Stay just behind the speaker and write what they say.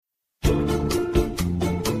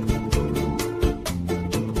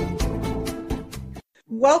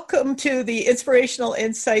Welcome to the Inspirational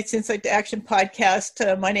Insights, Insight to Action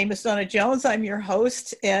podcast. My name is Donna Jones. I'm your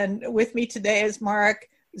host. And with me today is Marek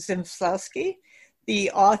Zmysłowski,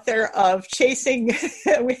 the author of Chasing,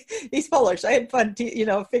 these Polish. I had fun,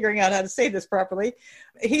 figuring out how to say this properly.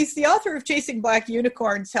 He's the author of Chasing Black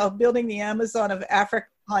Unicorns, How Building the Amazon of Africa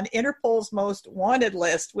on Interpol's Most Wanted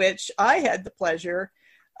List, which I had the pleasure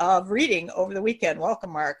of reading over the weekend.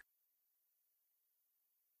 Welcome, Mark.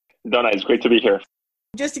 Donna, it's great to be here.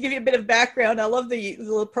 Just to give you a bit of background, I love the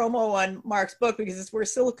little promo on Mark's book because it's where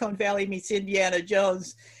Silicon Valley meets Indiana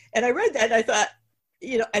Jones. And I read that and I thought,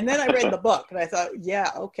 and then I read the book and I thought,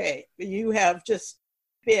 yeah, okay, you have just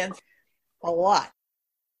been a lot.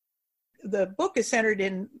 The book is centered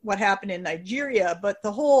in what happened in Nigeria, but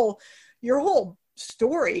your whole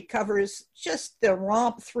story covers just the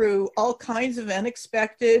romp through all kinds of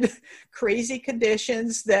unexpected, crazy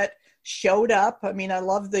conditions that showed up. I mean, I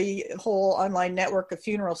love the whole online network of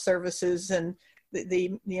funeral services and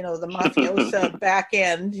the mafiosa back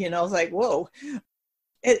end, it's like, whoa.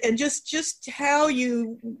 And just how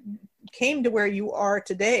you came to where you are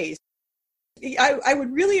today. I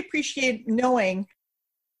would really appreciate knowing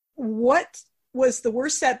what was the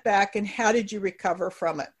worst setback and how did you recover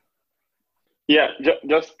from it? Yeah,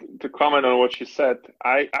 just to comment on what she said,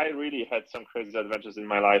 I really had some crazy adventures in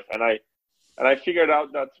my life. And I figured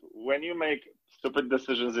out that when you make stupid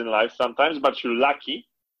decisions in life sometimes, but you're lucky,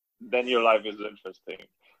 then your life is interesting.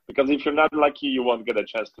 Because if you're not lucky, you won't get a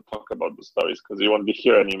chance to talk about the stories because you won't be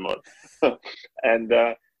here anymore. And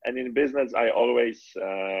in business, I always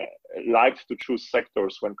liked to choose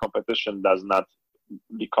sectors when competition does not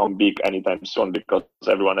become big anytime soon because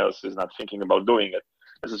everyone else is not thinking about doing it.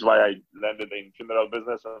 This is why I landed in funeral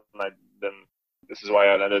business, and then this is why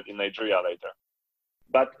I landed in Nigeria later.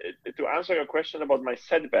 But to answer your question about my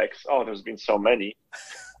setbacks, there's been so many.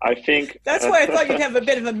 I think that's why I thought you'd have a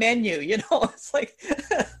bit of a menu. It's like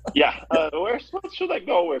yeah. What should I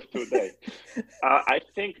go with today? I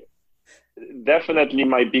think definitely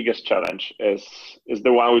my biggest challenge is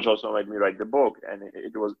the one which also made me write the book, and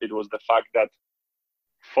it was the fact that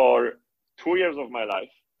for 2 years of my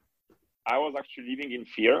life, I was actually living in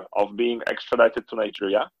fear of being extradited to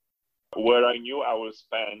Nigeria, where I knew I would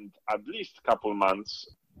spend at least a couple months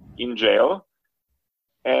in jail.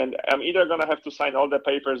 And I'm either going to have to sign all the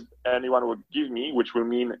papers anyone would give me, which will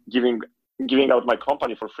mean giving out my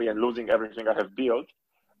company for free and losing everything I have built.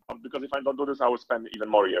 Because if I don't do this, I will spend even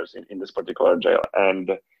more years in this particular jail.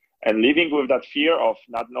 And living with that fear of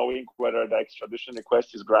not knowing whether the extradition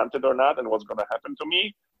request is granted or not and what's going to happen to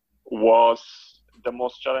me was the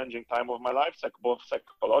most challenging time of my life, both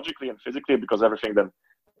psychologically and physically, because everything then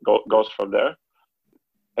goes from there.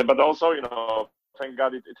 But also, thank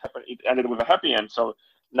God it happened. It ended with a happy end. So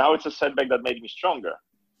now it's a setback that made me stronger.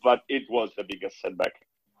 But it was the biggest setback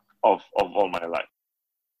of all my life.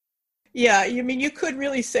 Yeah, you could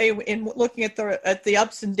really say in looking at the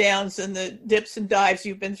ups and downs and the dips and dives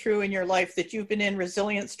you've been through in your life that you've been in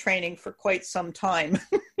resilience training for quite some time.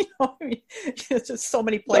 It's just so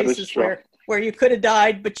many places where you could have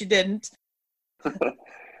died, but you didn't.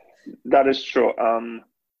 That is true.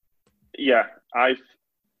 Yeah, I've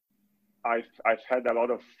had a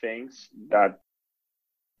lot of things that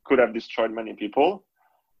could have destroyed many people,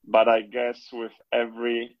 but I guess with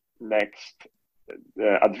every next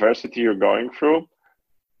adversity you're going through,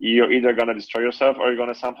 you're either going to destroy yourself or you're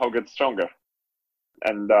going to somehow get stronger.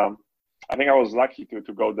 And I think I was lucky to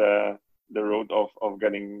go the route of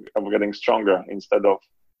getting stronger instead of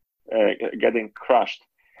getting crushed.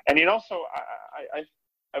 And so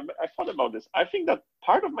I thought about this. I think that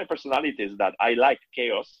part of my personality is that I like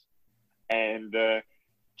chaos, and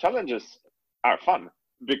challenges are fun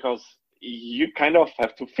because you kind of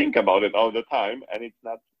have to think about it all the time, and it's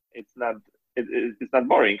not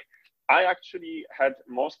boring. I actually had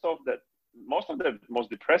most of the most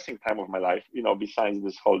depressing time of my life, besides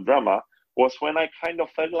this whole drama, was when I kind of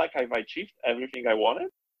felt like I've achieved everything I wanted,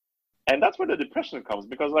 and that's where the depression comes.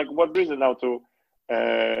 Because what reason now to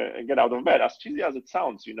get out of bed? As cheesy as it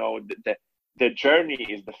sounds, the journey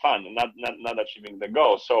is the fun, not achieving the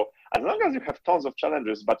goal. So as long as you have tons of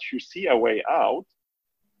challenges, but you see a way out,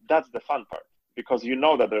 that's the fun part, because you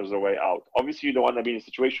know that there's a way out. Obviously, you don't want to be in a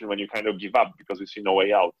situation when you kind of give up because you see no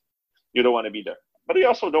way out. You don't want to be there. But you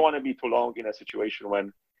also don't want to be too long in a situation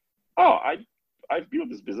when, I've built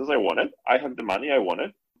this business I wanted. I have the money I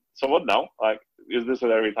wanted. So what now? Is this a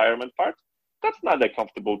retirement part? That's not a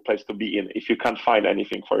comfortable place to be in if you can't find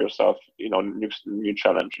anything for yourself, new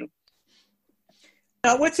challenge.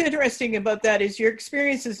 Now, what's interesting about that is your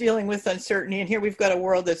experience is dealing with uncertainty. And here we've got a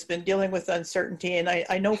world that's been dealing with uncertainty. And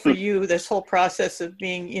I know for you, this whole process of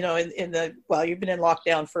being, well, you've been in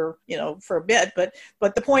lockdown for a bit,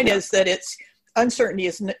 but the point is that uncertainty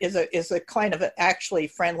is a kind of actually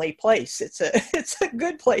friendly place. It's a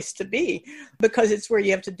good place to be because it's where you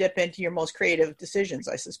have to dip into your most creative decisions,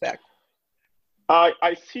 I suspect.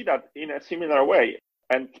 I see that in a similar way.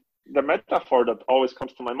 And the metaphor that always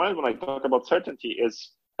comes to my mind when I talk about certainty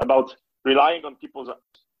is about relying on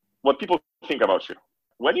what people think about you.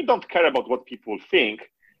 When you don't care about what people think,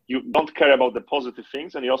 you don't care about the positive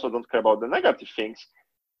things, and you also don't care about the negative things,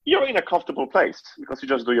 you're in a comfortable place because you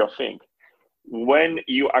just do your thing. When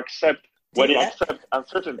you accept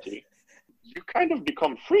uncertainty, you kind of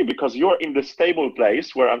become free because you're in the stable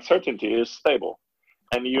place where uncertainty is stable.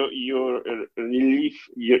 And you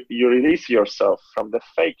release yourself from the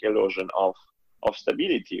fake illusion of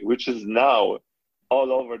stability, which is now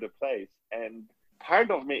all over the place. And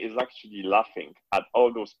part of me is actually laughing at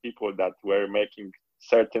all those people that were making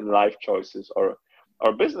certain life choices or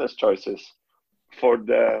business choices for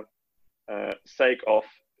the sake of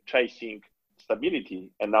chasing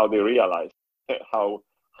stability. And now they realize how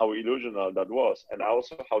illusional that was, and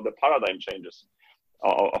also how the paradigm changes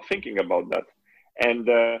of thinking about that. And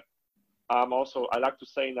I like to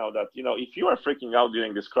say now that, if you are freaking out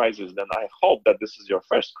during this crisis, then I hope that this is your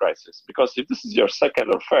first crisis, because if this is your second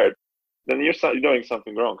or third, then you're doing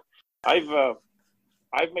something wrong. I've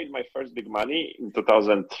made my first big money in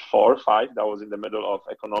 2004-5. That was in the middle of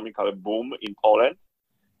economical boom in Poland.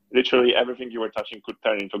 Literally everything you were touching could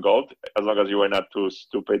turn into gold, as long as you were not too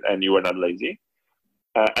stupid and you were not lazy.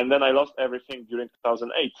 And then I lost everything during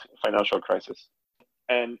 2008 financial crisis.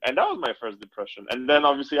 And that was my first depression. And then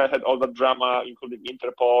obviously I had all the drama, including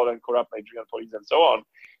Interpol and corrupt Nigerian police and so on.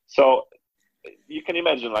 So you can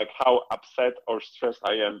imagine like how upset or stressed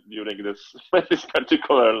I am during this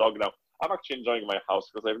particular lockdown. I'm actually enjoying my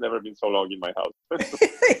house because I've never been so long in my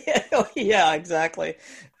house. Yeah, exactly.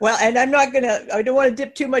 Well, and I don't want to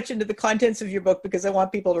dip too much into the contents of your book because I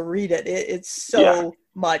want people to read it. It's so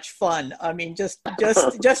much fun. I mean, just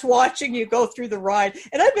watching you go through the ride.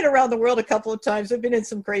 And I've been around the world a couple of times. I've been in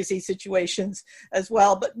some crazy situations as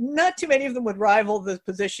well, but not too many of them would rival the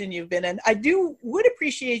position you've been in. I would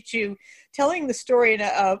appreciate you telling the story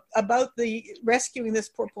about the rescuing this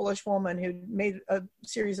poor Polish woman who made a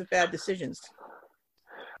series of bad decisions.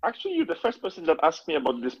 Actually, you're the first person that asked me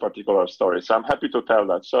about this particular story, so I'm happy to tell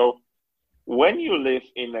that. So when you live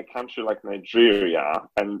in a country like Nigeria,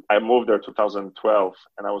 and I moved there 2012,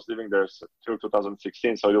 and I was living there till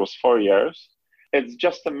 2016, so it was 4 years, it's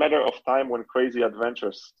just a matter of time when crazy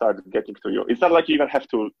adventures start getting to you. It's not like you even have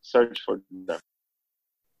to search for them.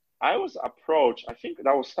 I was approached, I think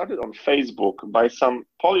that was started on Facebook by some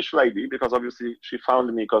Polish lady, because obviously she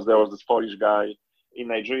found me because there was this Polish guy in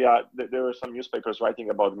Nigeria. There were some newspapers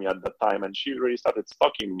writing about me at that time, and she really started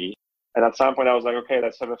stalking me. And at some point I was like, okay,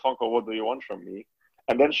 let's have a phone call. What do you want from me?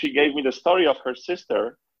 And then she gave me the story of her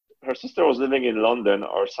sister. Her sister was living in London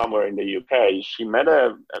or somewhere in the UK. She met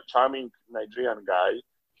a charming Nigerian guy.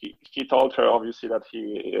 He told her, obviously, that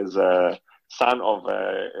he is a son of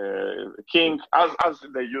a king, as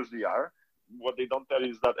they usually are. What they don't tell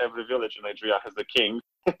is that every village in Nigeria has a king,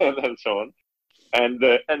 and so on. And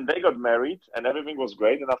they got married, and everything was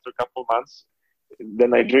great. And after a couple of months, the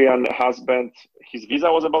Nigerian husband, his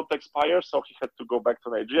visa was about to expire, so he had to go back to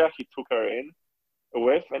Nigeria. He took her in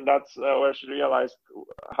with, and that's where she realized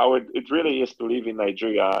how it really is to live in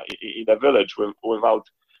Nigeria, in a village without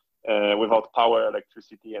power,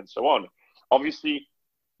 electricity, and so on. Obviously,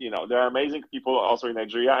 there are amazing people also in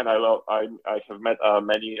Nigeria, and I have met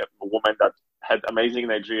many women that had amazing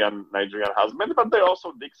Nigerian husbands, but they're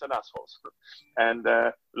also dicks and assholes. And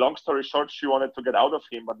long story short, she wanted to get out of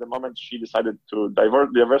him, but the moment she decided to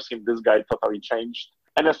divorce him, this guy totally changed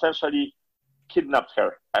and essentially kidnapped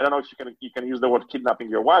her. I don't know if you can use the word kidnapping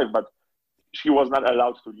your wife, but she was not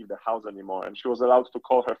allowed to leave the house anymore, and she was allowed to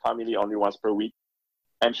call her family only once per week,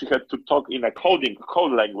 and she had to talk in a code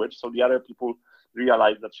language, so the other people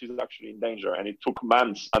realized that she's actually in danger, and it took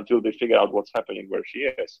months until they figured out what's happening where she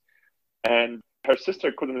is. And her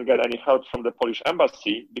sister couldn't get any help from the Polish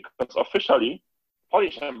embassy because officially,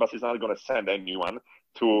 Polish embassy is not going to send anyone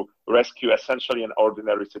to rescue essentially an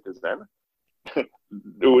ordinary citizen.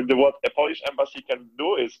 What a Polish embassy can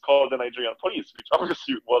do is call the Nigerian police, which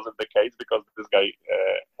obviously wasn't the case because this guy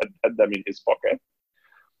had them in his pocket.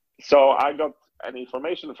 So I got an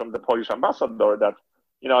information from the Polish ambassador that,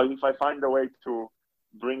 if I find a way to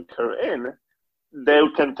bring her in, they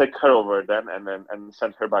can take her over then and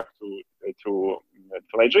send her back to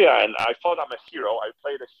Nigeria. And I thought I'm a hero. I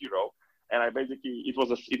played a hero, and it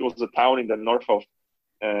was a town in the north of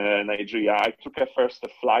Nigeria. I took first a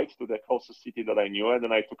flight to the closest city that I knew, and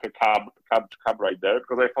then I took a cab right there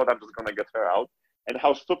because I thought I'm just gonna get her out. And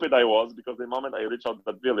how stupid I was, because the moment I reached out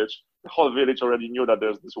that village, the whole village already knew that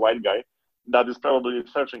there's this white guy that is probably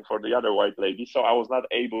searching for the other white lady. So I was not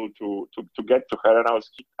able to get to her, and I was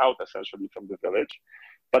kicked out essentially from the village.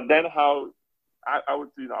 But then I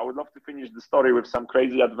would love to finish the story with some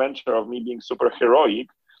crazy adventure of me being super heroic.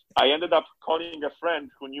 I ended up calling a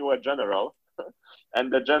friend who knew a general,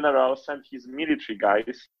 and the general sent his military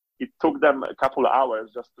guys. It took them a couple of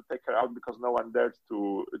hours just to take her out because no one dared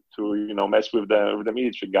to mess with the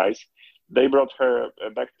military guys. They brought her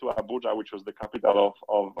back to Abuja, which was the capital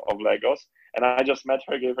of Lagos, and I just met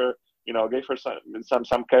her, gave her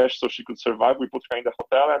some cash so she could survive. We put her in the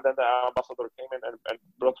hotel, and then the ambassador came in and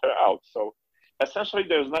brought her out. So essentially,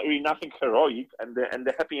 there's not really nothing heroic, and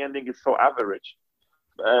the happy ending is so average.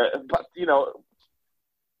 But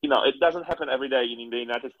it doesn't happen every day in the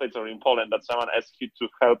United States or in Poland that someone asks you to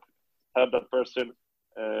help that person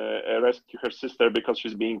rescue her sister because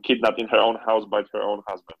she's being kidnapped in her own house by her own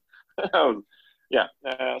husband.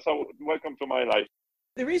 So welcome to my life.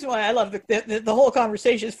 The reason why I love the whole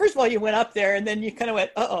conversation is, first of all, you went up there and then you kind of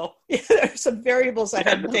went, uh-oh. There's some variables I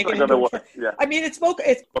hadn't taken into account. Yeah. I mean, it's Boko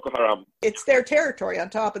Haram. It's their territory on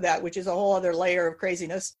top of that, which is a whole other layer of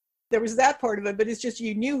craziness. There was that part of it, but it's just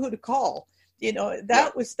you knew who to call.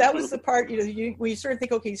 That was the part, when you sort of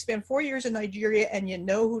think, okay, you spend 4 years in Nigeria and you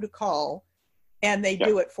know who to call, and they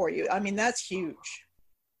do it for you. I mean, that's huge.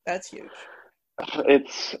 That's huge.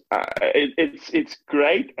 It's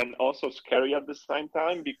great and also scary at the same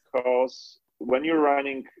time, because when you're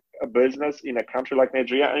running a business in a country like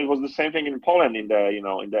Nigeria, and it was the same thing in Poland in the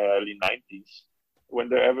early 90s, when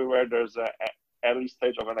there's an early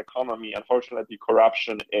stage of an economy, unfortunately,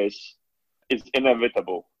 corruption is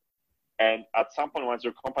inevitable. And at some point, once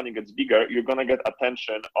your company gets bigger, you're going to get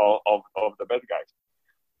attention of the bad guys.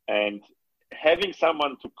 And having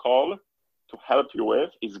someone to call to help you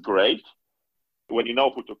with is great when you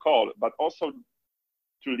know who to call, but also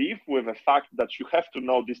to live with the fact that you have to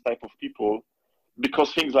know this type of people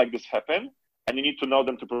because things like this happen and you need to know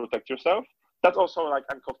them to protect yourself. That's also like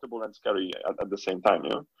uncomfortable and scary at the same time,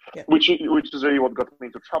 Yeah. Which is really what got me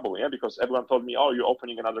into trouble, because everyone told me, oh, you're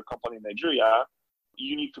opening another company in Nigeria,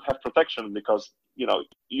 you need to have protection because,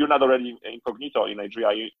 you're not already incognito in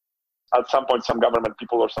Nigeria. At some point, some government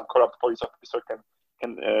people or some corrupt police officer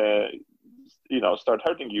can start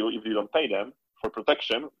hurting you if you don't pay them for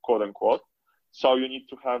protection, quote unquote. So you need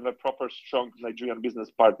to have a proper, strong Nigerian business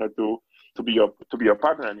partner to be your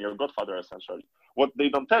partner and your godfather, essentially. What they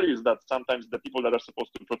don't tell you is that sometimes the people that are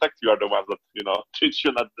supposed to protect you are the ones that treat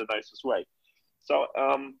you not the nicest way. So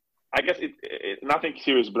I guess nothing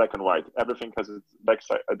here is black and white. Everything has its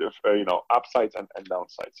backside, upsides and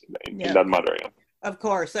downsides in that matter. Yeah. Of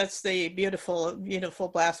course, that's the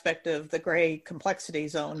beautiful aspect of the gray complexity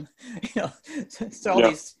zone. So all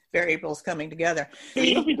these variables coming together.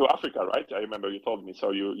 You've been to Africa, right? I remember you told me,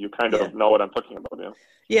 so you kind of know what I'm talking about. Yeah.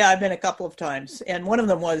 Yeah, I've been a couple of times, and one of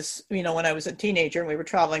them was, when I was a teenager and we were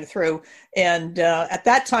traveling through, and at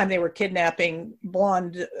that time they were kidnapping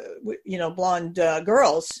blonde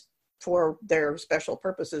girls for their special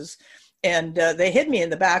purposes. And they hid me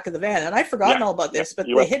in the back of the van. And I'd forgotten all about this, but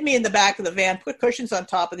they hid me in the back of the van, put cushions on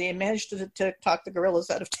top of me, and managed to talk the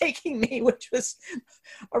gorillas out of taking me, which was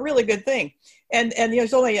a really good thing. And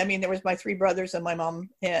there was my three brothers and my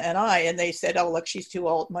mom and I, and they said, oh, look, she's too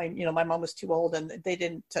old. My mom was too old, and they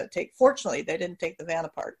didn't fortunately, they didn't take the van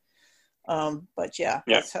apart.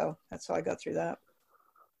 That's how I got through that.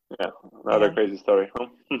 Yeah, another crazy story. Huh?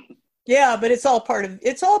 Yeah, but it's all part of the,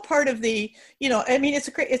 it's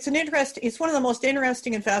one of the most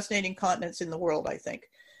interesting and fascinating continents in the world, I think.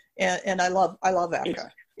 And I love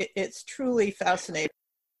Africa. It's truly fascinating.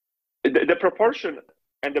 The proportion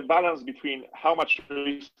and the balance between how much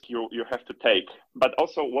risk you have to take, but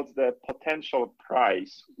also what's the potential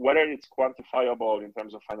price, whether it's quantifiable in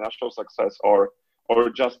terms of financial success or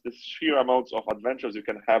just the sheer amounts of adventures you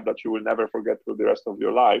can have that you will never forget through the rest of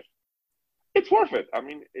your life. It's worth it. I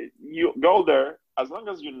mean, you go there, as long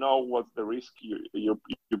as you know what's the risk you're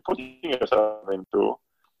putting yourself into,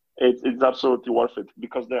 it's absolutely worth it,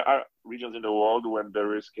 because there are regions in the world when the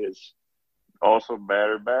risk is also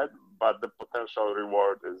very bad, but the potential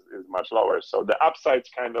reward is much lower. So the upsides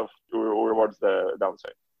kind of rewards the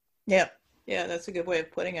downside. Yeah, that's a good way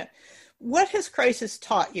of putting it. What has crisis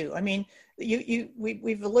taught you? I mean,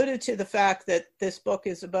 we've alluded to the fact that this book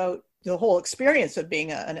is about the whole experience of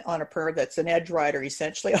being an entrepreneur that's an edge rider,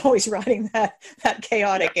 essentially, always riding that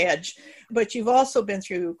chaotic edge. But you've also been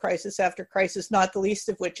through crisis after crisis, not the least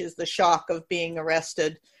of which is the shock of being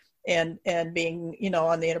arrested and being,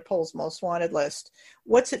 on the Interpol's most wanted list.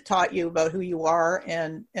 What's it taught you about who you are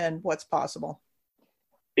and what's possible?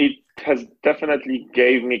 It has definitely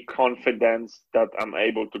gave me confidence that I'm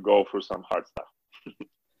able to go through some hard stuff.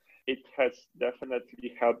 It has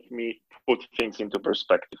definitely helped me put things into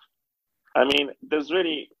perspective. I mean, there's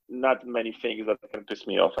really not many things that can piss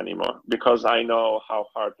me off anymore because I know how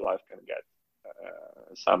hard life can get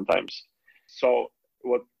sometimes. So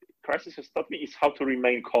what crisis has taught me is how to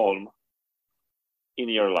remain calm in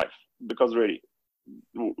your life, because really,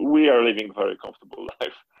 we are living a very comfortable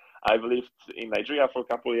life. I've lived in Nigeria for a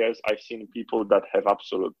couple of years. I've seen people that have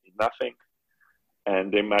absolutely nothing,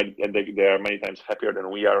 and they are many times happier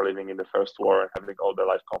than we are, living in the first war and having all the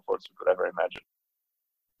life comforts you could ever imagine.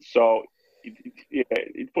 So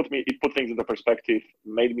it put things into perspective,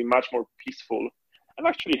 made me much more peaceful and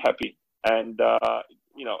actually happy. And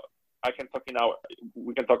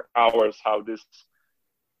we can talk hours how this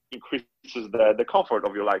increases the comfort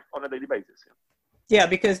of your life on a daily basis. Yeah,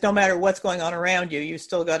 because no matter what's going on around you, you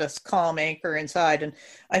still got a calm anchor inside. And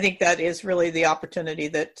I think that is really the opportunity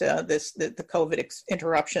that the COVID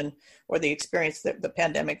interruption or the experience, the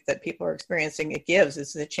pandemic that people are experiencing, it gives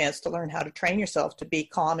is the chance to learn how to train yourself to be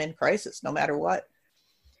calm in crisis, no matter what.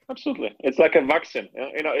 Absolutely. It's like a vaccine.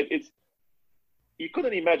 You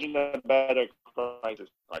couldn't imagine a better crisis.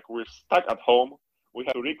 Like, we're stuck at home. We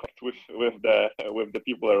have to reconnect with the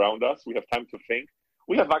people around us. We have time to think.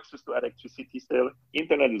 We have access to electricity still.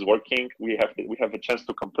 Internet is working. We have a chance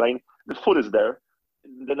to complain. The food is there.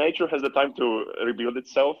 The nature has the time to rebuild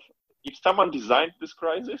itself. If someone designed this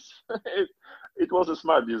crisis, it was a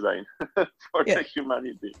smart design for the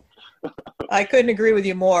humanity. I couldn't agree with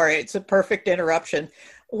you more. It's a perfect interruption.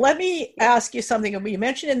 Let me ask you something. You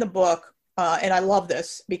mentioned in the book, and I love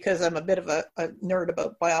this because I'm a bit of a nerd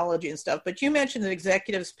about biology and stuff, but you mentioned that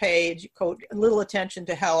executives pay, quote, little attention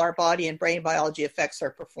to how our body and brain biology affects our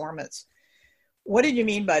performance. What did you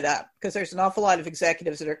mean by that? Because there's an awful lot of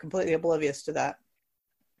executives that are completely oblivious to that.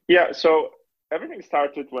 Yeah, so everything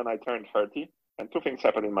started when I turned 30, and two things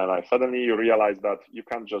happened in my life. Suddenly you realize that you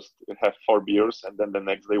can't just have 4 beers and then the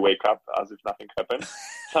next day wake up as if nothing happened.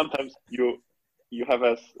 Sometimes you have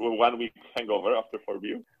a 1 week hangover after 4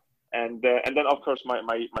 beers. And then, of course, my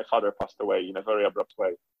father passed away in a very abrupt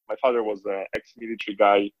way. My father was an ex-military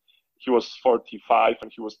guy. He was 45 and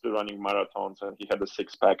he was still running marathons, and he had a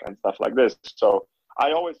 6-pack and stuff like this. So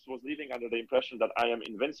I always was living under the impression that I am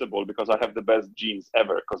invincible because I have the best genes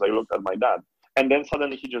ever, because I looked at my dad. And then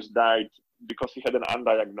suddenly he just died because he had an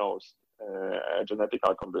undiagnosed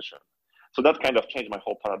genetical condition. So that kind of changed my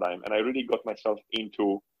whole paradigm. And I really got myself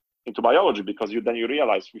into biology, because then you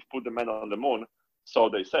realize we've put the man on the moon. So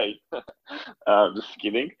they say, just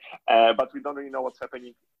kidding. But we don't really know what's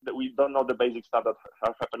happening. We don't know the basic stuff that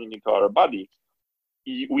are happening into our body.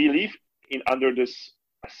 We live under this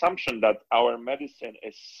assumption that our medicine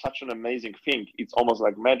is such an amazing thing. It's almost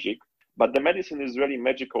like magic. But the medicine is really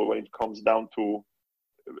magical when it comes down to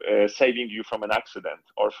saving you from an accident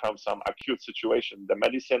or from some acute situation. The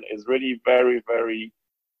medicine is really very, very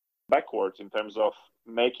backwards in terms of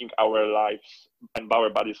making our lives and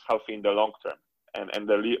our bodies healthy in the long term. And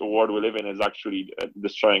the world we live in is actually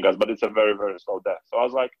destroying us, but it's a very, very slow death. So I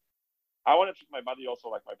was like, I want to treat my body also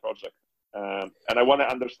like my project. And I want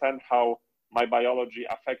to understand how my biology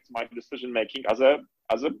affects my decision-making as a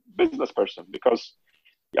business person, because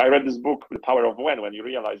I read this book, The Power of When you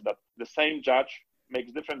realize that the same judge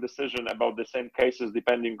makes different decisions about the same cases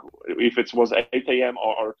depending if it was 8 a.m.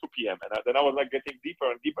 or 2 p.m. And then I was like getting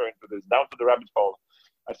deeper and deeper into this, down to the rabbit hole.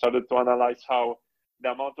 I started to analyze how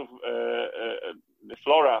the amount of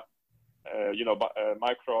flora,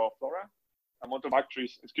 microflora, amount of bacteria,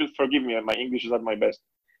 forgive me, my English is not my best,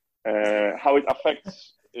 how it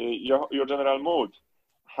affects your general mood,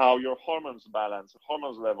 how your hormones balance,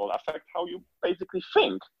 hormones level affect how you basically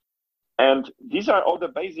think. And these are all the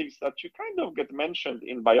basics that you kind of get mentioned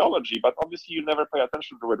in biology, but obviously you never pay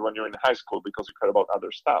attention to it when you're in high school because you care about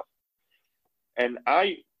other stuff. And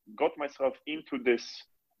I got myself into this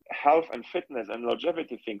health and fitness and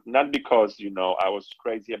longevity thing, not because, I was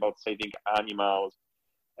crazy about saving animals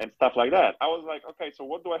and stuff like that. I was like, okay, so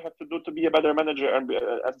what do I have to do to be a better manager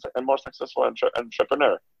and more successful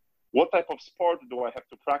entrepreneur? What type of sport do I have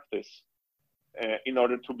to practice in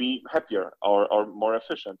order to be happier or more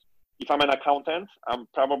efficient? If I'm an accountant, I'm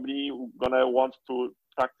probably going to want to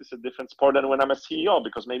practice a different sport than when I'm a CEO,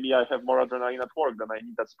 because maybe I have more adrenaline at work than I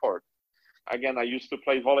need that sport. Again, I used to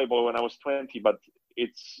play volleyball when I was 20, but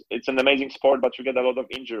it's an amazing sport, but you get a lot of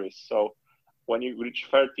injuries. So when you reach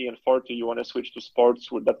 30 and 40, you want to switch to sports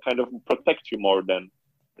that kind of protect you more than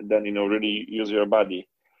really use your body.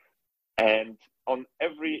 And on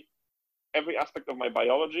every aspect of my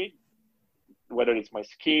biology, whether it's my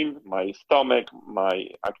skin, my stomach, my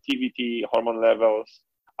activity, hormone levels,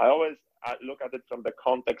 I always look at it from the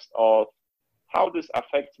context of how this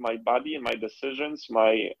affects my body and my decisions,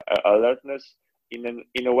 my alertness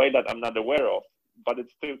in a way that I'm not aware of, but it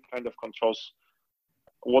still kind of controls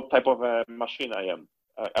what type of a machine I am.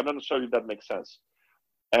 I'm not sure if that makes sense.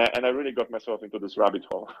 And I really got myself into this rabbit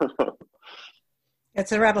hole.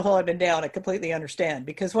 It's a rabbit hole I've been down. I completely understand,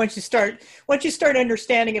 because once you start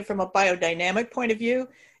understanding it from a biodynamic point of view,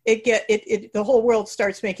 the whole world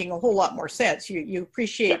starts making a whole lot more sense. You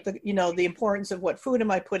appreciate the importance of what food am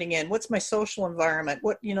I putting in? What's my social environment?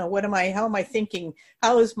 How am I thinking?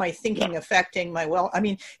 How is my thinking affecting my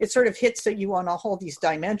it sort of hits at you on all these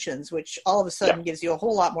dimensions, which all of a sudden gives you a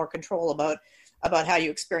whole lot more control about how you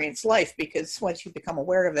experience life, because once you become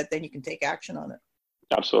aware of it, then you can take action on it.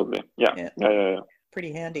 Absolutely. Yeah.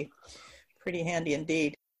 Pretty handy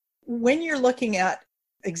indeed. When you're looking at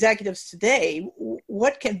executives today,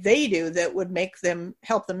 what can they do that would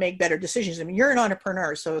help them make better decisions? I mean, you're an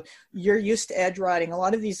entrepreneur, so you're used to edge riding. A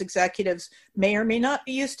lot of these executives may or may not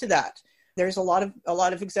be used to that. There's a lot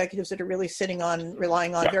of executives that are really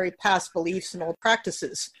relying on very past beliefs and old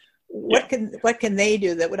practices. What can they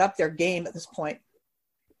do that would up their game at this point?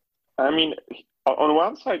 I mean, on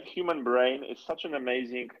one side, human brain is such an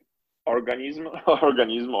amazing organism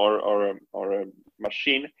or a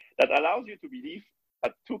machine that allows you to believe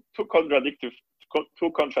at two contradictory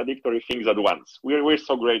things at once. We're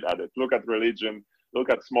so great at it. Look at religion. Look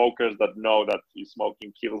at smokers that know that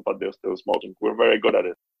smoking kills, but they're still smoking. We're very good at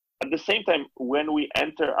it. At the same time, when we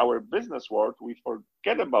enter our business world, we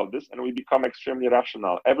forget about this and we become extremely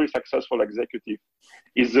rational. Every successful executive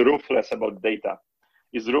is ruthless about data,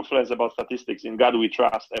 is ruthless about statistics. In God we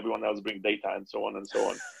trust, everyone else bring data, and so on and so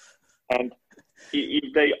on. And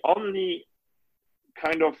if they only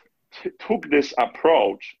kind of took this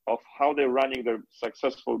approach of how they're running their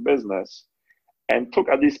successful business and took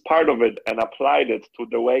at least part of it and applied it to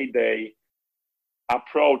the way they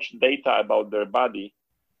approach data about their body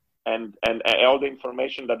and all the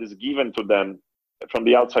information that is given to them from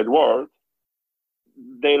the outside world,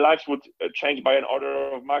 their lives would change by an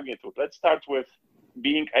order of magnitude. Let's start with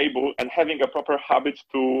being able and having a proper habit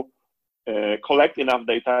to collect enough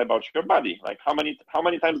data about your body. Like how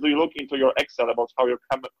many times do you look into your Excel about how your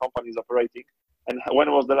company is operating, and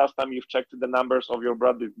when was the last time you've checked the numbers of your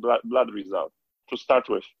blood result? To start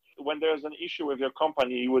with, when there's an issue with your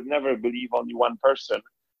company, you would never believe only one person,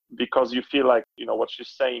 because you feel like what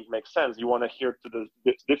she's saying makes sense. You want to hear to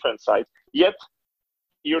the different side. Yet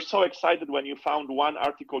you're so excited when you found one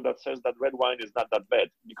article that says that red wine is not that bad,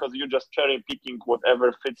 because you're just cherry picking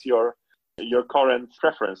whatever fits your current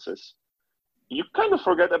preferences. You kind of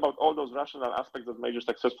forget about all those rational aspects that made you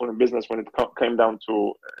successful in business when it comes down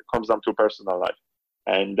to personal life.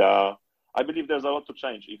 And I believe there's a lot to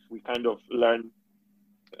change if we kind of learn,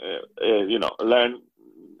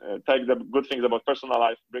 take the good things about personal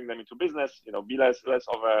life, bring them into business. Be less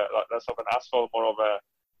of an asshole, more of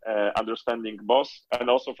a understanding boss, and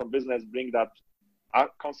also from business bring that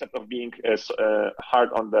concept of being hard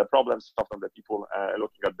on the problems, soft on the people,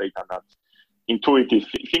 looking at data, not intuitive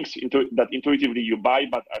things that intuitively you buy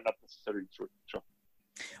but are not necessarily true.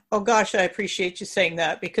 Oh gosh, I appreciate you saying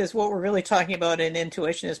that, because what we're really talking about in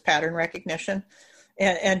intuition is pattern recognition.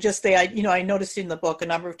 And just I noticed in the book a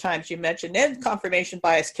number of times you mentioned, and confirmation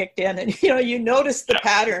bias kicked in, and you noticed the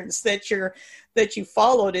patterns that you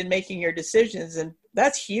followed in making your decisions, and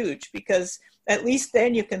that's huge, because at least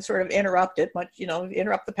then you can sort of interrupt it, but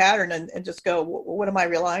interrupt the pattern and just go, what am I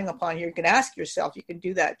relying upon here? You can ask yourself, you can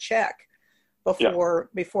do that check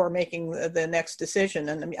before making the next decision.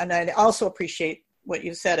 And I also appreciate what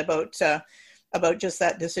you said about just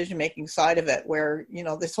that decision-making side of it, where,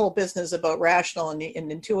 this whole business about rational and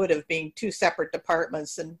intuitive being two separate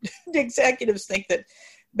departments, and the executives think that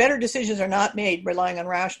better decisions are not made relying on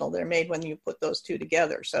rational. They're made when you put those two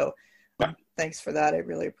together. So thanks for that. I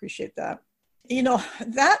really appreciate that.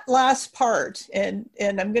 That last part, and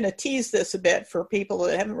I'm going to tease this a bit for people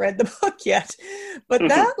that haven't read the book yet, but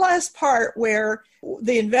that last part where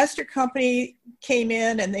the investor company came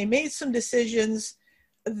in and they made some decisions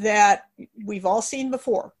that we've all seen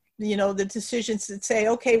before, the decisions that say,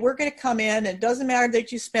 okay, we're going to come in, and it doesn't matter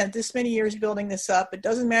that you spent this many years building this up. It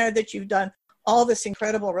doesn't matter that you've done all this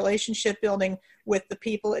incredible relationship building with the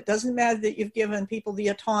people. It doesn't matter that you've given people the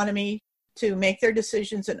autonomy to make their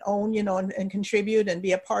decisions and own, and contribute and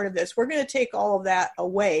be a part of this. We're going to take all of that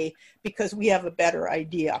away because we have a better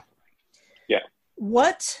idea. Yeah.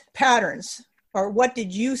 What patterns or what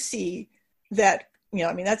did you see that,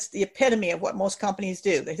 that's the epitome of what most companies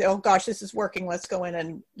do. They say, oh gosh, this is working. Let's go in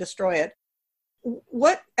and destroy it.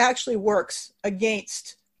 What actually works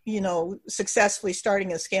against, successfully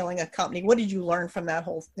starting and scaling a company? What did you learn from that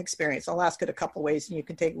whole experience? I'll ask it a couple ways and you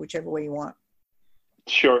can take it whichever way you want.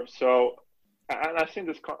 Sure. So, and I've seen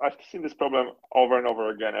this problem over and over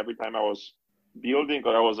again. Every time I was building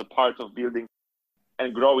or I was a part of building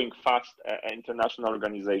and growing fast an international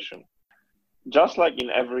organization. Just like in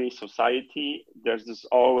every society, there's this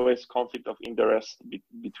always conflict of interest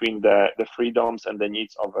between the freedoms and the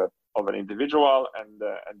needs of an individual and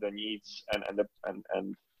the needs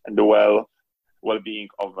and the well-being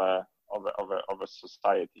of a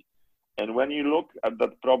society. And when you look at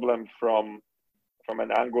that problem from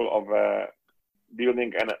an angle of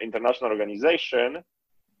building an international organization,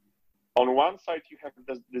 on one side you have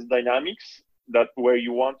this dynamics that where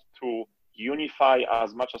you want to unify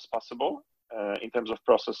as much as possible in terms of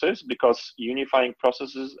processes, because unifying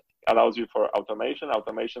processes allows you for automation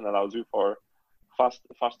allows you for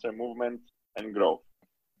faster movement and growth.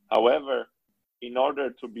 However, in order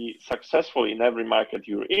to be successful in every market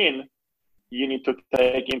you're in, you need to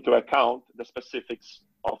take into account the specifics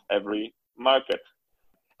of every market.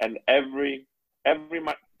 And every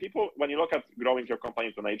people, when you look at growing your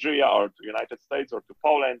company to Nigeria or to United States or to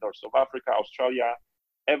Poland or South Africa, Australia,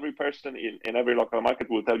 every person in every local market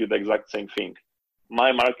will tell you the exact same thing.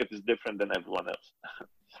 My market is different than everyone else.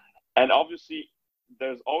 And obviously,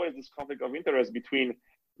 there's always this conflict of interest between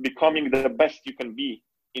becoming the best you can be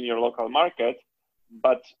in your local market,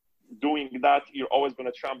 but doing that, you're always going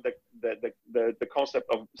to trump the concept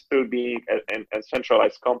of still being a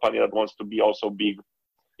centralized company that wants to be also big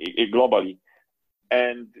globally.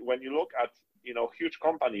 And when you look at huge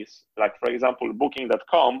companies like, for example,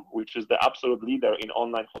 Booking.com, which is the absolute leader in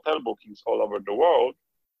online hotel bookings all over the world,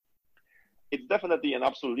 it's definitely an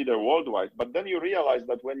absolute leader worldwide. But then you realize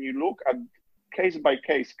that when you look at case by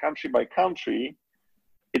case, country by country,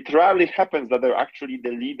 it rarely happens that they're actually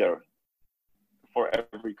the leader for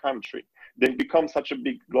every country. They've become such a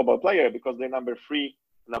big global player because they're number 3,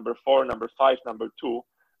 number 4, number 5, number 2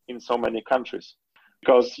 in so many countries.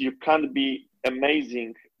 Because you can't be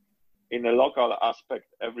amazing in a local aspect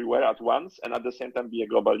everywhere at once and at the same time be a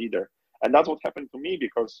global leader. And that's what happened to me,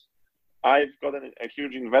 because I've gotten a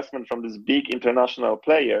huge investment from this big international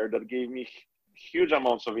player that gave me huge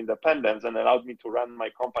amounts of independence and allowed me to run my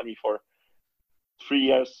company for 3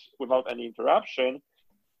 years without any interruption,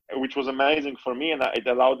 which was amazing for me. And it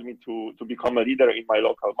allowed me to become a leader in my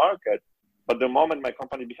local market. But the moment my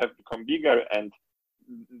company has become bigger and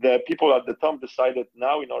the people at the top decided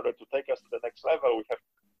now, in order to take us to the next level, we have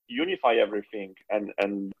to unify everything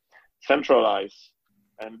and centralize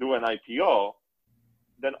and do an IPO,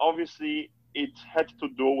 then obviously it had to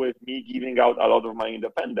do with me giving out a lot of my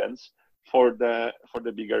independence for the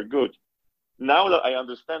bigger good. Now that I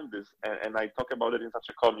understand this and I talk about it in such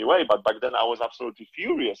a calmly way, but back then I was absolutely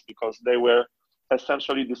furious because they were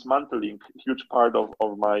essentially dismantling a huge part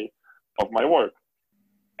of my work.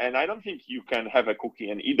 And I don't think you can have a cookie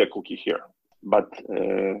and eat a cookie here. But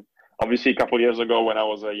obviously, a couple of years ago, when I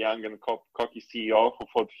was a young and cocky CEO who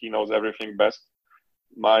thought he knows everything best,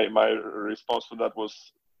 my response to that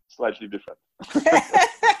was slightly different.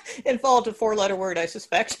 Involved a 4-letter word, I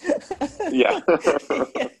suspect. Yeah.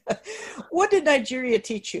 What did Nigeria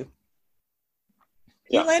teach you?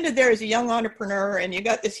 You landed there as a young entrepreneur and you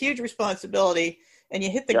got this huge responsibility and you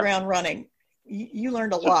hit the ground running. You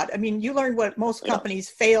learned a lot. I mean, you learned what most companies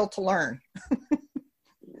fail to learn.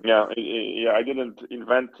 I didn't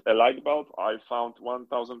invent a light bulb. I found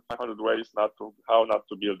 1,500 ways how not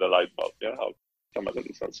to build a light bulb. How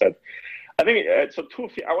somebody said. I think so.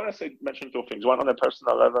 I want to mention 2 things. One on a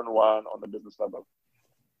personal level, one on the business level.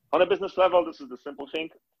 On a business level, this is the simple thing.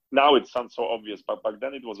 Now it sounds so obvious, but back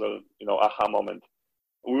then it was a aha moment.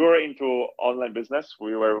 We were into online business.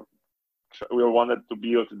 We wanted to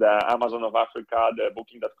build the Amazon of Africa, the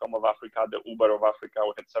Booking.com of Africa, the Uber of Africa.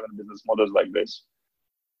 We had 7 business models like this.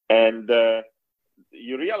 And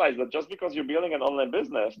you realize that just because you're building an online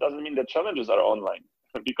business doesn't mean the challenges are online.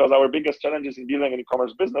 Because our biggest challenges in building an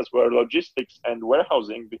e-commerce business were logistics and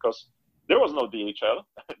warehousing, because there was no DHL.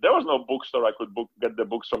 There was no bookstore I could get the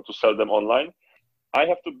books from to sell them online. I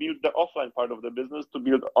have to build the offline part of the business to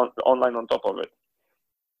build online on top of it.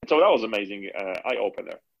 So that was amazing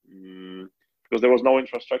eye-opener. Because there was no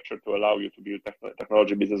infrastructure to allow you to build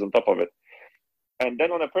technology business on top of it. And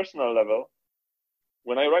then on a personal level,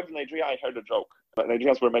 when I arrived in Nigeria, I heard a joke.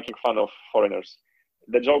 Nigerians were making fun of foreigners.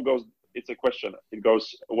 The joke goes, it's a question. It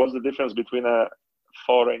goes, what's the difference between a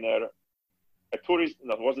foreigner, a tourist,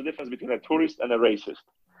 no, what's the difference between a tourist and a racist?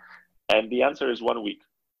 And the answer is 1 week.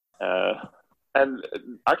 And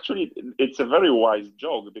actually, it's a very wise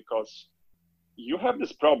joke, because you have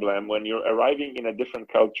this problem when you're arriving in a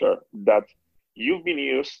different culture that you've been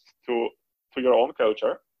used to your own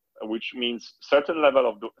culture, which means certain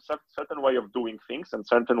way of doing things and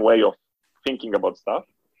certain way of thinking about stuff.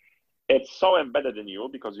 It's so embedded in you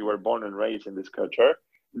because you were born and raised in this culture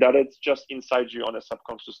that it's just inside you on a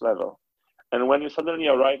subconscious level. And when you suddenly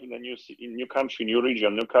arrive in a new country, new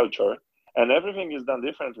region, new culture, and everything is done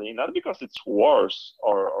differently, not because it's worse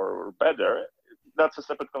or better, that's a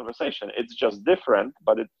separate conversation. It's just different,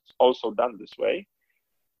 but it's also done this way.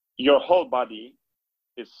 Your whole body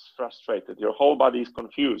is frustrated. Your whole body is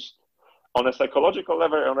confused on a psychological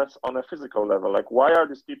level, on a physical level. Like, why are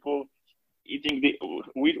these people eating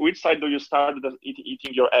which side do you start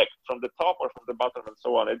eating your egg, from the top or from the bottom, and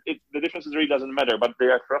so on? The difference really doesn't matter, but they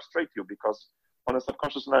frustrate you because on a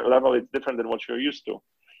subconscious level, it's different than what you're used to.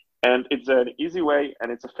 And it's an easy way,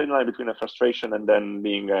 and it's a thin line between a frustration and then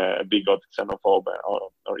being a bigot, xenophobe,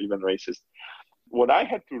 or even racist. What I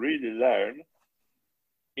had to really learn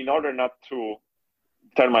in order not to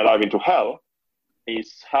turn my life into hell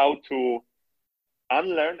is how to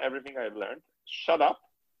unlearn everything I've learned, shut up,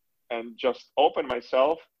 and just open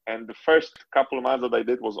myself. And the first couple of months that I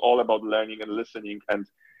did was all about learning and listening and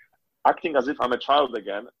acting as if I'm a child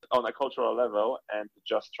again on a cultural level, and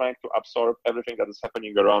just trying to absorb everything that is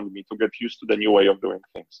happening around me to get used to the new way of doing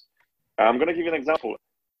things. I'm going to give you an example.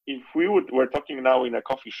 If we're talking now in a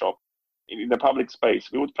coffee shop, in a public space,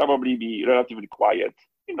 we would probably be relatively quiet,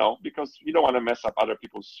 because you don't want to mess up other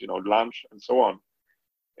people's, lunch and so on.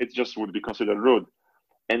 It just would be considered rude.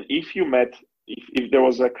 And if you met, if there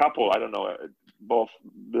was a couple, I don't know, a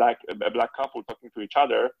black couple talking to each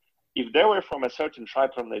other, if they were from a certain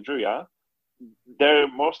tribe from Nigeria, they're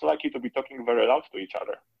most likely to be talking very loud to each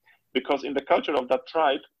other. Because in the culture of that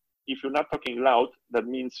tribe, if you're not talking loud, that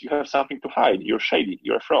means you have something to hide. You're shady.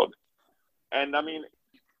 You're a fraud. And I mean,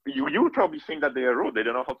 you would probably think that they are rude. They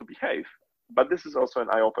don't know how to behave. But this is also an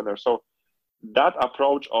eye-opener. So that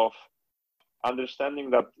approach of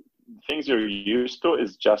understanding that things you're used to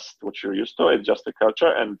is just what you're used to. It's just a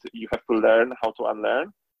culture, and you have to learn how to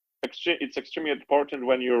unlearn. It's extremely important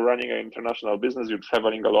when you're running an international business, you're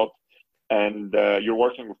traveling a lot, and you're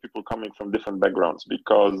working with people coming from different backgrounds,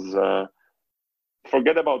 because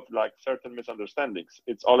forget about like certain misunderstandings.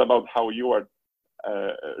 It's all about how you are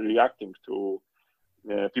reacting to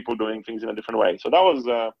people doing things in a different way. So that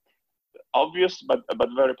was obvious, but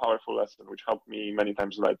very powerful lesson, which helped me many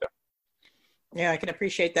times later. Yeah, I can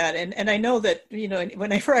appreciate that. And I know that,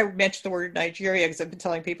 whenever I mention the word Nigeria, because I've been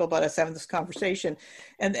telling people about us having this conversation,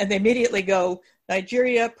 and they immediately go,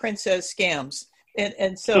 Nigeria, princess scams.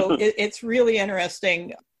 And so it's really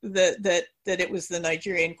interesting that it was the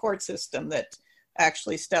Nigerian court system that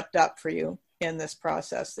actually stepped up for you in this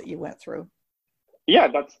process that you went through. Yeah,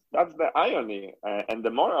 that's the irony. And the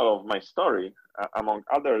moral of my story, among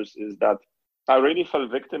others, is that I really fell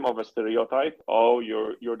victim of a stereotype. Oh,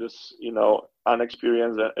 you're this,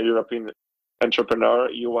 unexperienced European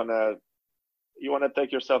entrepreneur. You wanna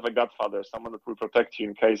take yourself a godfather, someone that will protect you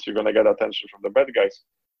in case you're gonna get attention from the bad guys.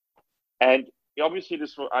 And obviously,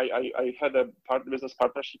 I had a business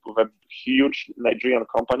partnership with a huge Nigerian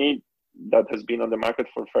company that has been on the market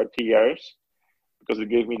for 30 years, because it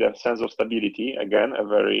gave me the sense of stability. Again, a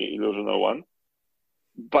very illusional one.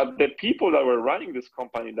 But the people that were running this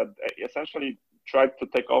company that essentially tried to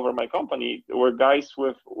take over my company were guys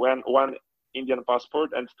with one Indian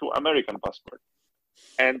passport and 2 American passports.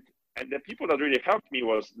 And the people that really helped me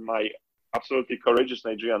was my absolutely courageous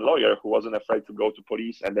Nigerian lawyer who wasn't afraid to go to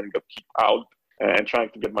police and then got kicked out and trying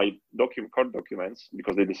to get my court documents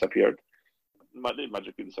because they disappeared. They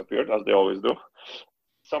magically disappeared, as they always do.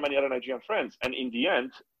 So many other Nigerian friends. And in the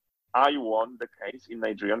end, I won the case in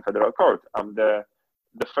Nigerian federal court. I'm the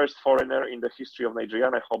first foreigner in the history of Nigeria,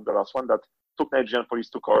 and I hope the last one, that took Nigerian police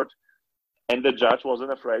to court, and the judge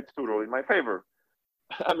wasn't afraid to rule in my favor.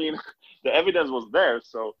 I mean, the evidence was there,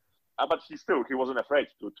 so, but he wasn't afraid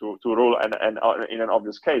to rule, and in an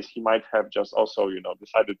obvious case, he might have just also,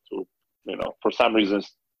 decided to, for some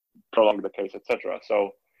reasons, prolong the case, etc.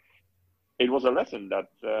 So it was a lesson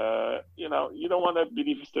that, you don't want to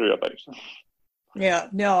believe stereotypes. Yeah,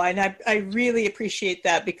 no, and I really appreciate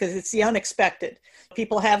that, because it's the unexpected.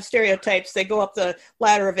 People have stereotypes. They go up the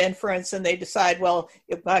ladder of inference and they decide, well,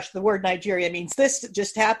 gosh, the word Nigeria means this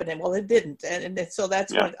just happened. And well, it didn't. And so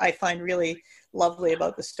that's what I find really lovely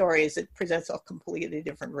about the story, is it presents a completely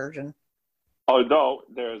different version. Although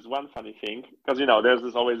there's one funny thing, because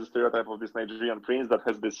there's always a stereotype of this Nigerian prince that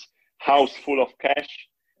has this house full of cash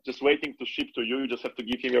just waiting to ship to you. You just have to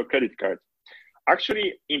give him your credit card.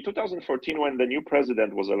 Actually, in 2014, when the new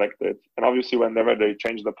president was elected, and obviously whenever they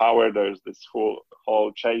change the power, there's this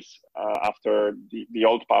whole chase after the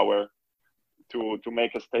old power to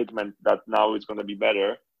make a statement that now it's going to be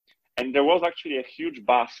better. And there was actually a huge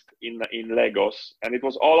bust in Lagos, and it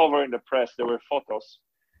was all over in the press. There were photos.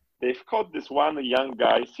 They've caught this one young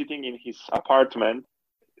guy sitting in his apartment,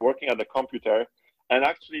 working at the computer, and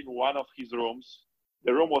actually in one of his rooms,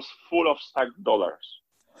 the room was full of stacked dollars.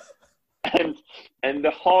 And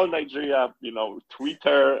the whole Nigeria,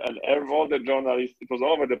 Twitter and all the journalists, it was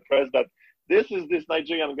all over the press that this is this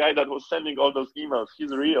Nigerian guy that was sending all those emails.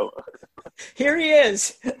 He's real. Here he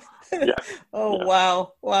is. Yeah. Oh, yeah.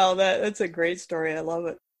 Wow. That's a great story. I love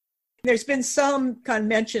it. There's been some kind of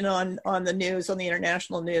mention on the news, on the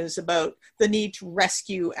international news, about the need to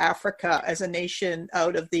rescue Africa as a nation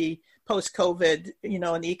out of the post-COVID,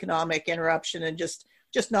 and the economic interruption, and just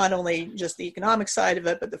not only just the economic side of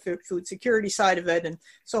it, but the food security side of it, and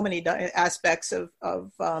so many aspects of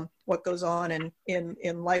what goes on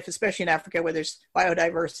in life, especially in Africa, where there's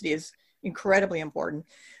biodiversity is incredibly important.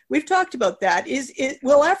 We've talked about that.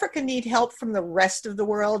 Will Africa need help from the rest of the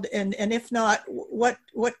world? And if not, what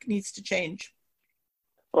needs to change?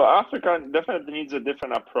 Well, Africa definitely needs a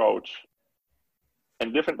different approach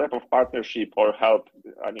and different type of partnership or help.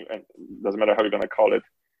 I mean, it doesn't matter how you're going to call it.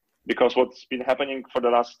 Because what's been happening for the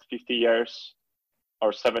last 50 years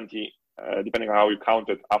or 70, depending on how you count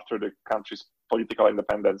it, after the country's political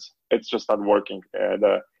independence, it's just not working.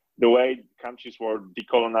 The way countries were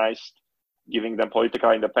decolonized, giving them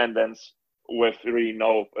political independence with really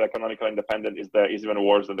no economical independence is even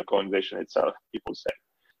worse than the colonization itself, people say.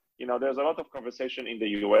 There's a lot of conversation in the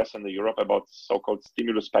US and Europe about so-called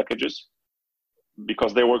stimulus packages,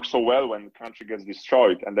 because they work so well when the country gets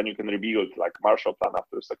destroyed, and then you can rebuild, like Marshall Plan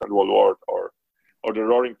after the Second World War, or the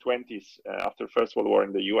Roaring Twenties after First World War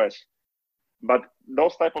in the US. But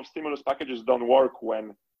those type of stimulus packages don't work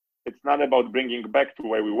when it's not about bringing back to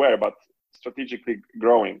where we were, but strategically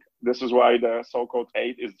growing. This is why the so-called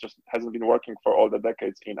aid hasn't been working for all the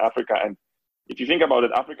decades in Africa. And if you think about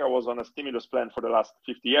it, Africa was on a stimulus plan for the last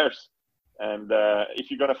 50 years. And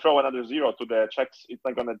if you're going to throw another zero to the checks, it's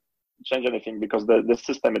not going to change anything, because the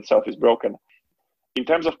system itself is broken. In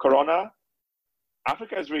terms of Corona,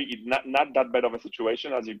 Africa is really not that bad of a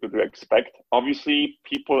situation as you could expect. Obviously,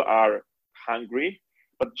 people are hungry,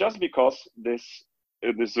 but just because this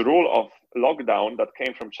rule of lockdown that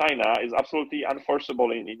came from China is absolutely unenforceable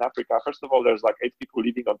in Africa. First of all, there's like 8 people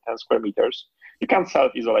living on 10 square meters. You can't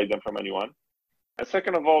self-isolate them from anyone. And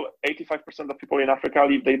second of all, 85% of people in Africa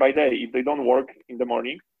live day by day. If they don't work in the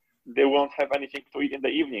morning, they won't have anything to eat in the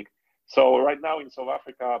evening. So right now in South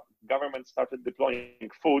Africa, government started deploying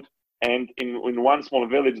food, and in one small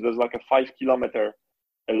village, there's like a 5-kilometer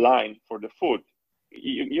line for the food.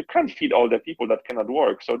 You can't feed all the people that cannot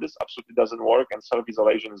work. So this absolutely doesn't work, and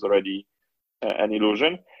self-isolation is already an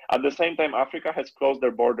illusion. At the same time, Africa has closed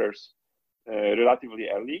their borders relatively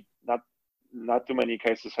early. Not too many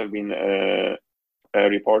cases have been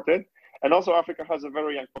reported. And also Africa has a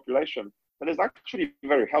very young population that is actually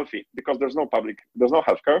very healthy, because there's no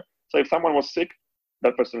healthcare. So if someone was sick,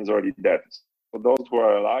 that person is already dead. So those who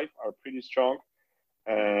are alive are pretty strong.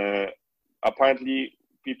 Apparently,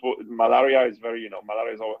 malaria has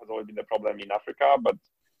always been a problem in Africa, but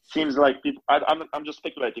seems like people, I'm just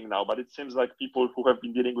speculating now, but it seems like people who have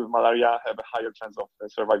been dealing with malaria have a higher chance of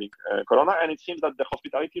surviving Corona. And it seems that the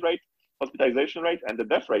hospitalization rate, and the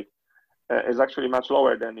death rate is actually much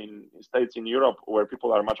lower than in states in Europe, where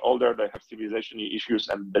people are much older, they have civilization issues,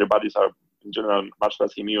 and their bodies are in general much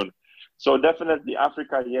less immune. So definitely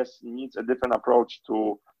Africa, yes, needs a different approach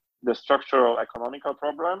to the structural economical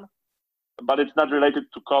problem, but it's not related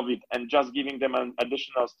to COVID, and just giving them an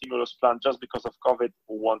additional stimulus plan just because of COVID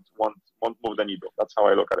won't move the needle. That's how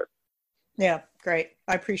I look at it. Yeah, great.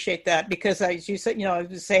 I appreciate that, because as you said, I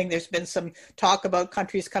was saying there's been some talk about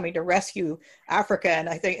countries coming to rescue Africa, and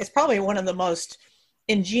I think it's probably one of the most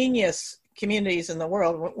ingenious communities in the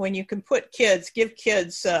world when you can give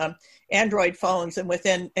kids Android phones, and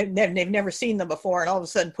they've never seen them before, and all of a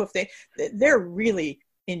sudden, poof, they're really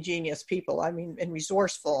ingenious people. I mean, and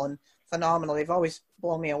resourceful and phenomenal. They've always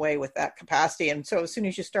blown me away with that capacity. And so as soon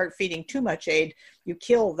as you start feeding too much aid, you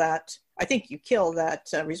kill that. I think you kill that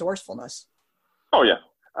resourcefulness. Oh yeah,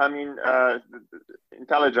 I mean,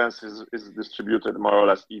 intelligence is distributed more or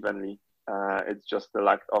less evenly. It's just the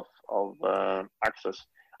lack of access.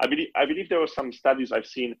 I believe there were some studies I've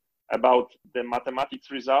seen about the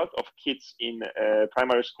mathematics result of kids in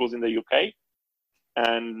primary schools in the UK.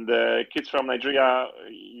 And kids from Nigeria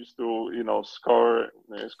used to, score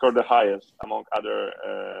the highest among other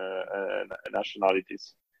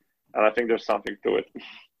nationalities. And I think there's something to it.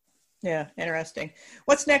 Yeah, interesting.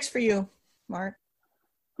 What's next for you, Mark?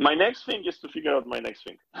 My next thing is to figure out my next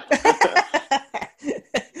thing.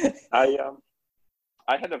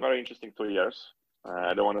 I had a very interesting 2 years.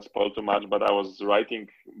 I don't want to spoil too much, but I was writing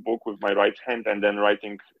book with my right hand and then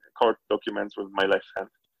writing court documents with my left hand.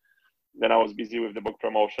 Then I was busy with the book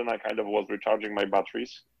promotion. I kind of was recharging my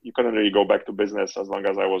batteries. You couldn't really go back to business as long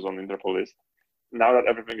as I was on Interpol list. Now that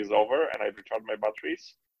everything is over and I've recharged my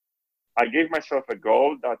batteries, I gave myself a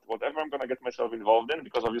goal that whatever I'm going to get myself involved in,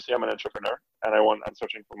 because obviously I'm an entrepreneur and I'm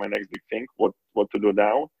searching for my next big thing, what to do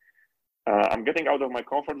now. I'm getting out of my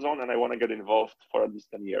comfort zone and I want to get involved for at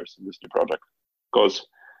least 10 years in this new project. Because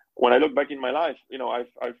when I look back in my life,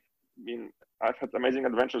 I've had amazing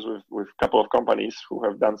adventures with a couple of companies who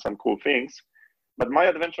have done some cool things, but my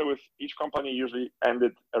adventure with each company usually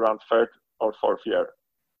ended around third or fourth year,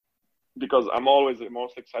 because I'm always the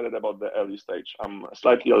most excited about the early stage. I'm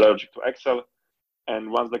slightly allergic to Excel,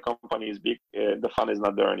 and once the company is big, the fun is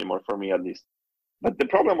not there anymore, for me at least. But the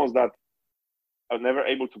problem was that I was never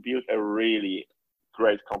able to build a really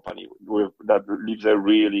great company that leaves a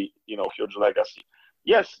really huge legacy.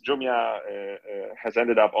 Yes, Jumia has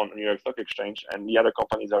ended up on New York Stock Exchange, and the other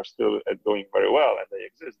companies are still doing very well and they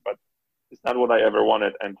exist, but it's not what I ever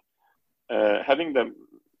wanted. And having the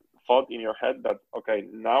thought in your head that, okay,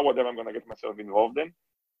 now whatever I'm going to get myself involved in,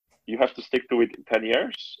 you have to stick to it in 10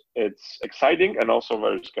 years. It's exciting and also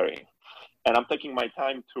very scary. And I'm taking my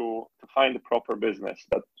time to find the proper business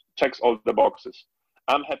that checks all the boxes.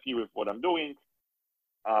 I'm happy with what I'm doing.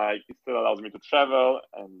 It still allows me to travel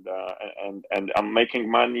and I'm making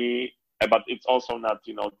money, but it's also not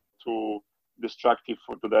too destructive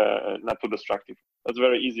not too destructive. That's a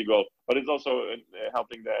very easy goal, but it's also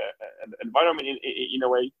helping the environment in a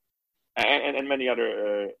way, and many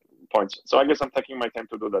other points. So I guess I'm taking my time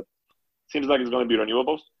to do that. Seems like it's going to be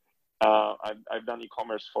renewables. I've done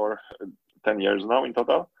e-commerce for 10 years now in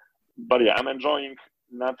total, but yeah, I'm enjoying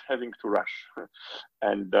not having to rush,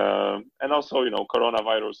 and also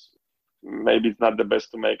coronavirus. Maybe it's not the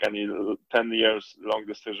best to make any 10 years long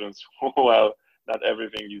decisions while not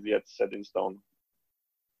everything is yet set in stone.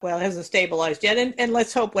 Well, it hasn't stabilized yet, and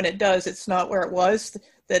let's hope when it does, it's not where it was.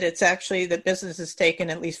 That it's actually that business has taken,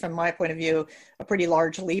 at least from my point of view, a pretty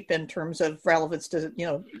large leap in terms of relevance to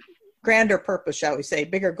grander purpose, shall we say,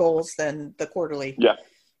 bigger goals than the quarterly. Yeah,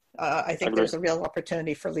 I think there's a real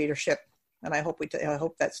opportunity for leadership. And I hope I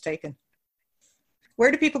hope that's taken. Where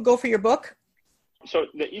do people go for your book? So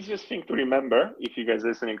the easiest thing to remember, if you guys are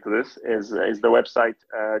listening to this, is the website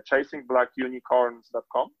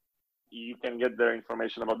chasingblackunicorns.com. You can get there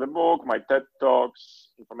information about the book, my TED Talks,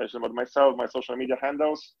 information about myself, my social media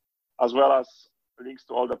handles, as well as links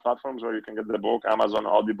to all the platforms where you can get the book, Amazon,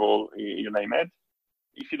 Audible, you name it.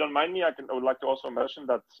 If you don't mind me, I would like to also mention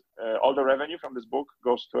that all the revenue from this book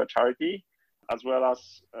goes to a charity, as well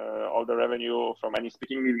as all the revenue from any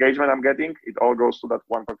speaking engagement I'm getting. It all goes to that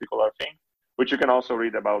one particular thing, which you can also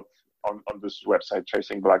read about on this website,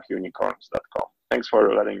 chasingblackunicorns.com. Thanks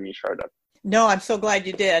for letting me share that. No, I'm so glad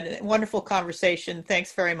you did. Wonderful conversation.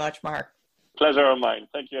 Thanks very much, Mark. Pleasure of mine.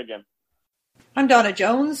 Thank you again. I'm Donna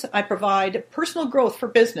Jones. I provide personal growth for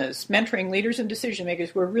business, mentoring leaders and decision makers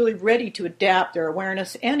who are really ready to adapt their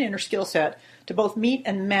awareness and inner skill set to both meet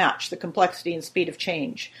and match the complexity and speed of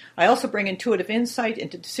change. I also bring intuitive insight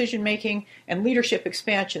into decision making and leadership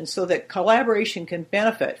expansion so that collaboration can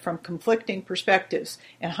benefit from conflicting perspectives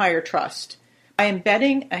and higher trust. By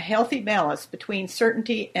embedding a healthy balance between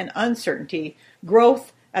certainty and uncertainty,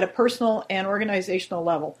 growth at a personal and organizational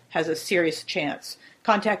level has a serious chance.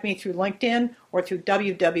 Contact me through LinkedIn or through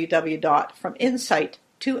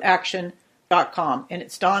www.FromInsightToAction.com. And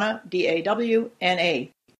it's Donna, D-A-W-N-A.